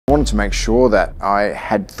I wanted to make sure that I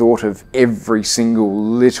had thought of every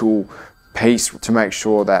single little piece to make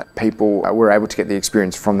sure that people were able to get the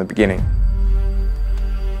experience from the beginning.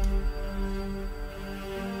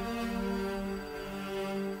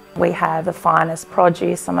 We have the finest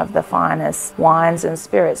produce, some of the finest wines and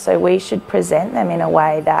spirits, so we should present them in a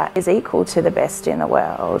way that is equal to the best in the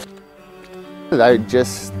world. They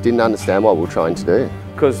just didn't understand what we were trying to do.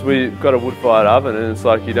 Because we've got a wood-fired oven and it's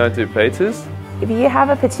like you don't do pizzas. If you have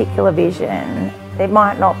a particular vision, it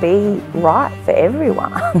might not be right for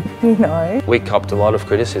everyone, you know. We copped a lot of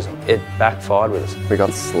criticism. It backfired with us. We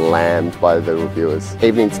got slammed by the reviewers.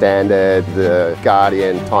 Evening Standard, The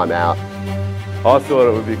Guardian, Time Out. I thought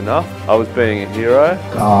it would be enough. I was being a hero.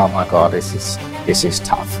 Oh my God, this is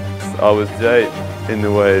tough. I was Jake in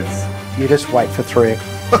the weeds. You just wait for 3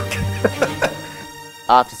 o'clock.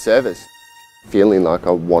 After service, feeling like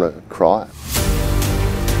I want to cry.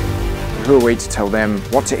 Who are we to tell them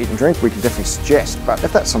what to eat and drink? We can definitely suggest, but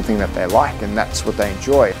if that's something that they like and that's what they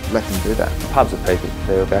enjoy, let them do that. Pubs are people.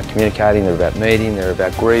 They're about communicating, they're about meeting, they're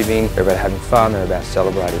about grieving, they're about having fun, they're about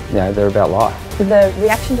celebrating. You know, they're about life. The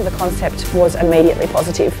reaction to the concept was immediately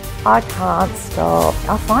positive. I can't stop.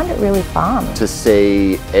 I find it really fun. To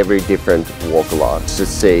see every different walk of life, to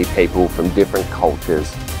see people from different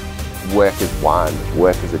cultures work as one,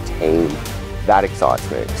 work as a team. That excites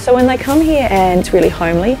me. So when they come here and it's really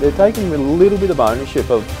homely, they're taking a little bit of ownership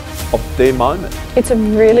of their moment. It's a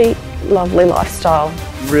really lovely lifestyle.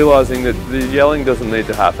 Realising that the yelling doesn't need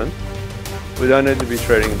to happen. We don't need to be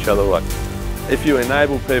treating each other like... If you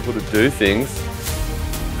enable people to do things,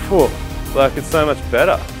 like it's so much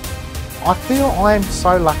better. I feel I'm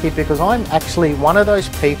so lucky because I'm actually one of those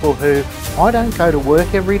people who I don't go to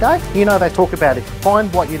work every day. You know, they talk about it.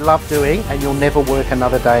 Find what you love doing and you'll never work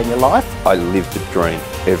another day in your life. I live the dream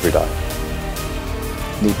every day.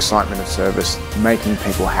 The excitement of service, making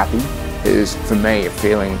people happy, is for me a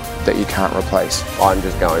feeling that you can't replace. I'm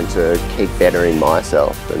just going to keep bettering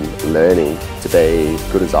myself and learning to be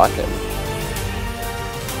good as I can.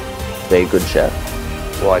 Be a good chef.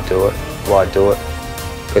 Why do it? Why do it?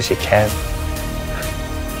 Because you can.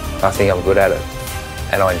 I think I'm good at it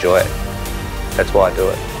and I enjoy it. That's why I do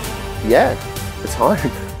it. Yeah, it's home.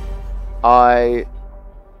 I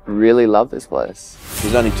really love this place.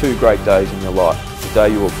 There's only 2 great days in your life. The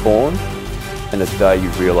day you were born and the day you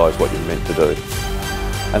realise what you're meant to do.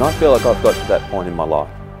 And I feel like I've got to that point in my life.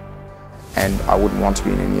 And I wouldn't want to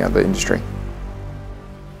be in any other industry.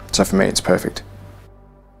 So for me, it's perfect.